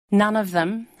None of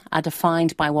them are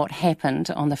defined by what happened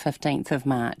on the 15th of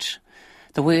March.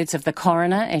 The words of the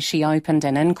coroner as she opened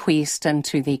an inquest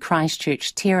into the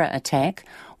Christchurch terror attack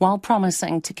while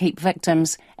promising to keep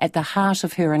victims at the heart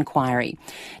of her inquiry.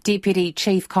 Deputy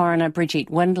Chief Coroner Brigitte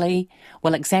Windley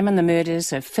will examine the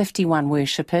murders of 51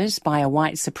 worshippers by a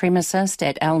white supremacist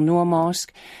at Noor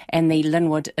mosque and the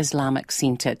Linwood Islamic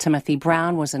Centre. Timothy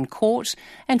Brown was in court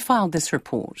and filed this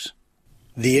report.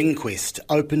 The inquest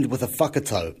opened with a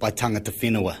whakatau by tangata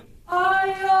whenua.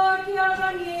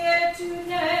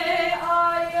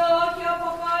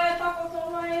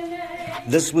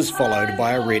 This was followed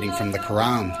by a reading from the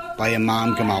Quran by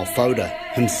Imam Gamal Foda,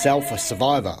 himself a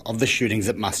survivor of the shootings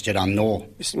at Masjid al-Noor.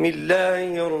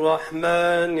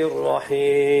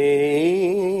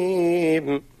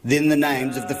 Then the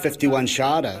names of the 51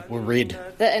 Shahada were read.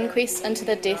 The inquest into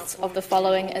the deaths of the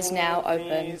following is now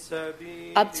open.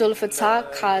 Abdul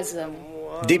Fattah Kazim.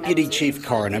 Deputy Chief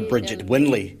Coroner Brigitte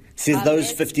Windley says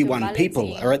those 51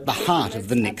 people are at the heart of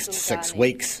the next 6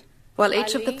 weeks. While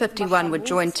each of the 51 were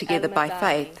joined together by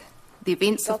faith, the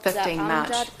events of 15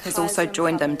 March has also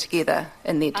joined them together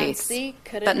in their deaths.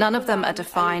 But none of them are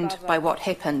defined by what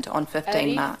happened on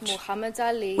 15 March.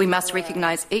 We must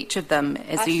recognise each of them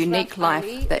as a unique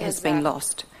life that has been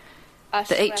lost.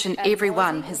 That each and every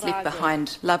one has left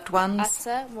behind loved ones,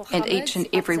 and each and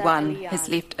every one has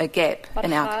left a gap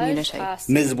in our community.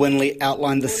 Ms Windley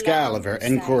outlined the scale of her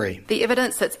inquiry. The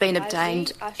evidence that's been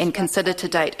obtained and considered to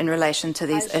date in relation to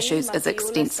these issues is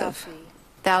extensive.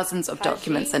 Thousands of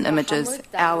documents and images,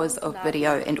 hours of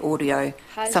video and audio,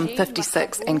 some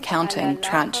 56 and counting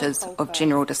tranches of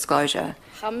general disclosure,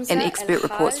 and expert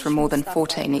reports from more than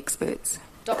 14 experts.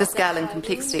 The scale and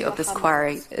complexity of this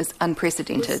inquiry is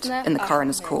unprecedented in the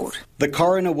coroner's court. The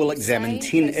coroner will examine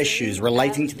 10 issues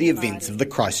relating to the events of the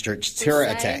Christchurch terror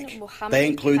attack. They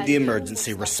include the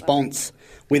emergency response,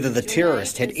 whether the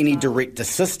terrorist had any direct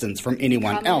assistance from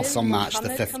anyone else on March the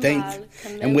 15th,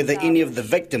 and whether any of the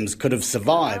victims could have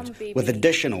survived with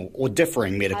additional or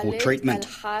differing medical treatment.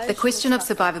 The question of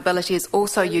survivability is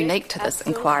also unique to this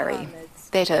inquiry.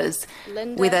 That is,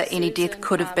 whether any death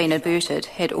could have been averted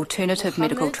had alternative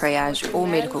medical triage or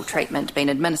medical treatment been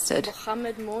administered,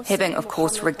 having, of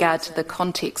course, regard to the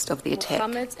context of the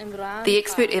attack. The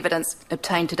expert evidence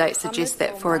obtained to date suggests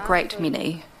that for a great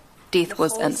many, death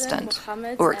was instant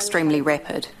or extremely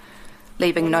rapid,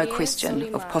 leaving no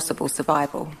question of possible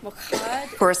survival.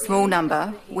 For a small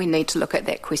number, we need to look at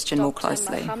that question more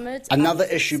closely. Another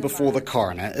issue before the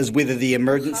coroner is whether the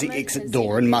emergency exit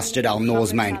door in Masjid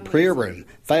al-Noor's main prayer room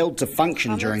failed to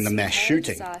function during the mass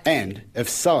shooting, and, if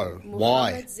so,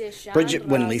 why? Brigitte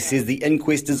Windley says the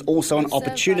inquest is also an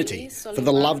opportunity for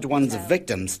the loved ones of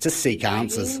victims to seek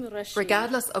answers.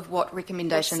 Regardless of what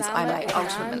recommendations I may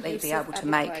ultimately be able to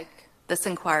make, this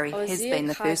inquiry has been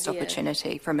the first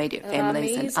opportunity for immediate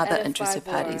families and other interested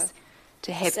parties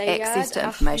to have access to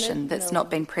information that's not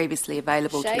been previously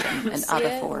available to them in other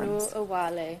forums,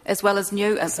 as well as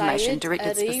new information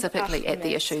directed specifically at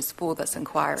the issues for this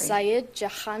inquiry.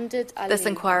 This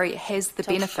inquiry has the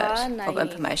benefit of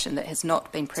information that has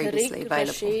not been previously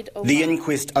available. The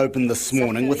inquest opened this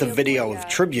morning with a video of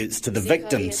tributes to the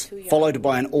victims, followed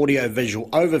by an audio-visual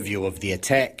overview of the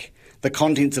attack. The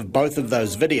contents of both of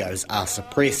those videos are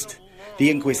suppressed. The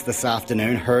inquest this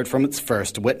afternoon heard from its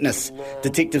first witness,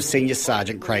 Detective Senior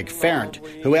Sergeant Craig Farrant,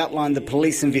 who outlined the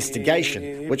police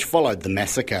investigation which followed the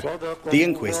massacre. The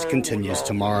inquest continues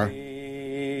tomorrow.